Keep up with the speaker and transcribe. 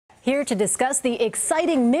Here to discuss the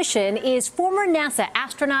exciting mission is former NASA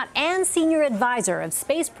astronaut and senior advisor of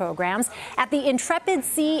space programs at the Intrepid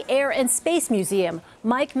Sea, Air and Space Museum,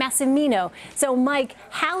 Mike Massimino. So, Mike,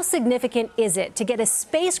 how significant is it to get a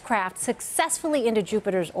spacecraft successfully into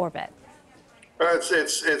Jupiter's orbit?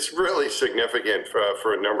 It's really significant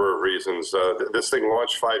for a number of reasons. This thing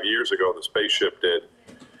launched 5 years ago, the spaceship did.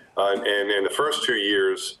 And in the first 2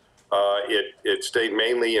 years, it stayed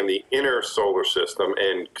mainly in the inner solar system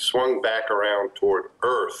and swung back around toward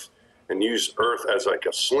Earth and used Earth as like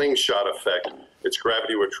a slingshot effect. Its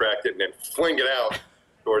gravity would attract it and then fling it out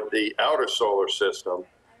toward the outer solar system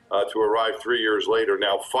to arrive 3 years later,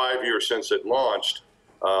 now 5 years since it launched,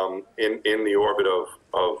 in the orbit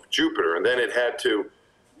of Jupiter. And then it had to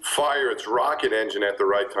fire its rocket engine at the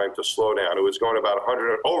right time to slow down. It was going about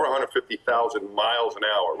over 150,000 miles an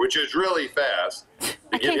hour, which is really fast.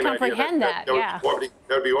 I can't comprehend that. Yeah. That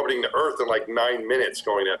would be orbiting the Earth in like 9 minutes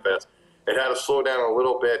going that fast. It had to slow down a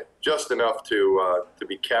little bit, just enough to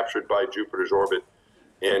be captured by Jupiter's orbit.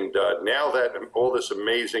 And now that all this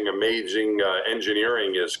amazing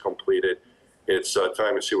engineering is completed, it's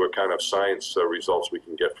time to see what kind of science results we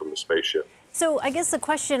can get from the spaceship. So I guess the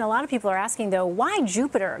question a lot of people are asking, though, why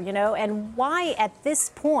Jupiter, and why at this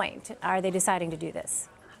point are they deciding to do this?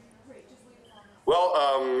 Well,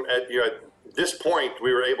 at this point,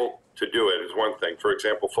 we were able to do it is one thing. For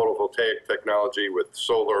example, photovoltaic technology with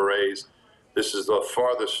solar arrays. This is the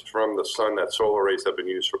farthest from the sun that solar arrays have been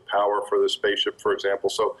used for power for the spaceship, for example.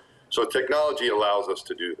 So technology allows us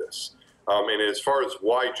to do this. And as far as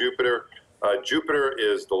why Jupiter, Jupiter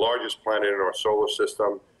is the largest planet in our solar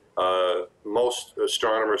system. Most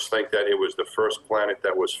astronomers think that it was the first planet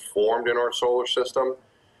that was formed in our solar system.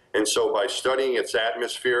 And so by studying its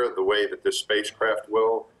atmosphere, the way that this spacecraft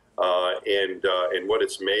will, and what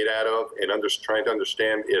it's made out of, and trying to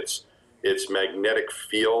understand its magnetic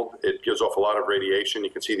field, it gives off a lot of radiation.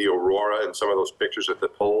 You can see the aurora in some of those pictures at the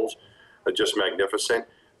poles, just magnificent.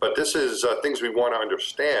 But this is things we want to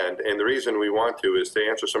understand, and the reason we want to is to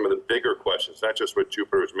answer some of the bigger questions, not just what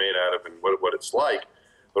Jupiter is made out of and what it's like,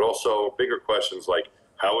 but also bigger questions like,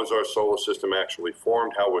 how was our solar system actually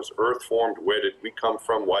formed? How was Earth formed? Where did we come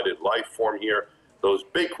from? Why did life form here? Those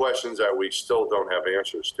big questions that we still don't have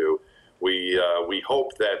answers to. We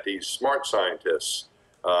hope that these smart scientists,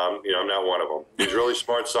 I'm not one of them, these really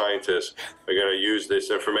smart scientists are going to use this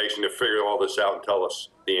information to figure all this out and tell us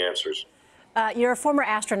the answers. You're a former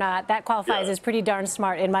astronaut. That qualifies as pretty darn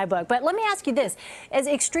smart in my book. But let me ask you this. As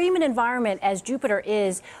extreme an environment as Jupiter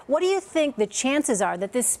is, what do you think the chances are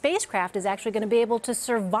that this spacecraft is actually going to be able to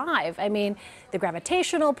survive? I mean, the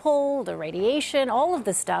gravitational pull, the radiation, all of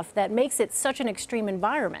the stuff that makes it such an extreme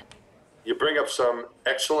environment. You bring up some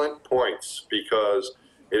excellent points because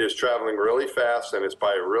it is traveling really fast and it's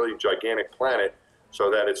by a really gigantic planet, so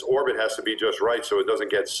that its orbit has to be just right so it doesn't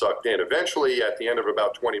get sucked in. Eventually, at the end of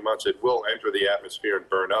about 20 months, it will enter the atmosphere and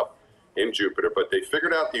burn up in Jupiter. But they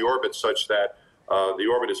figured out the orbit such that the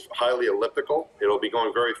orbit is highly elliptical. It'll be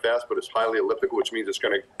going very fast, but it's highly elliptical, which means it's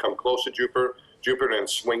going to come close to Jupiter and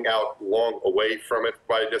swing out long away from it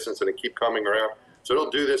by a distance and then keep coming around. So it'll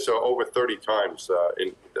do this over 30 times,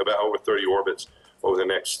 in about over 30 orbits over the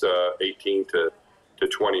next 18 to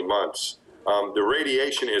 20 months. The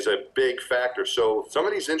radiation is a big factor, so some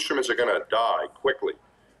of these instruments are going to die quickly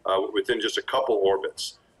within just a couple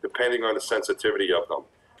orbits, depending on the sensitivity of them.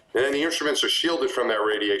 And then the instruments are shielded from that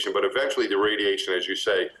radiation, but eventually the radiation, as you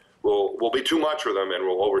say, will be too much for them and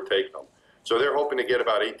will overtake them. So they're hoping to get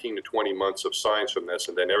about 18 to 20 months of science from this,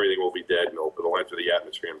 and then everything will be dead and it'll enter the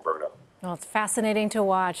atmosphere and burn up. Well, it's fascinating to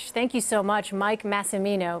watch. Thank you so much, Mike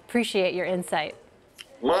Massimino. Appreciate your insight.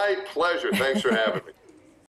 My pleasure. Thanks for having me.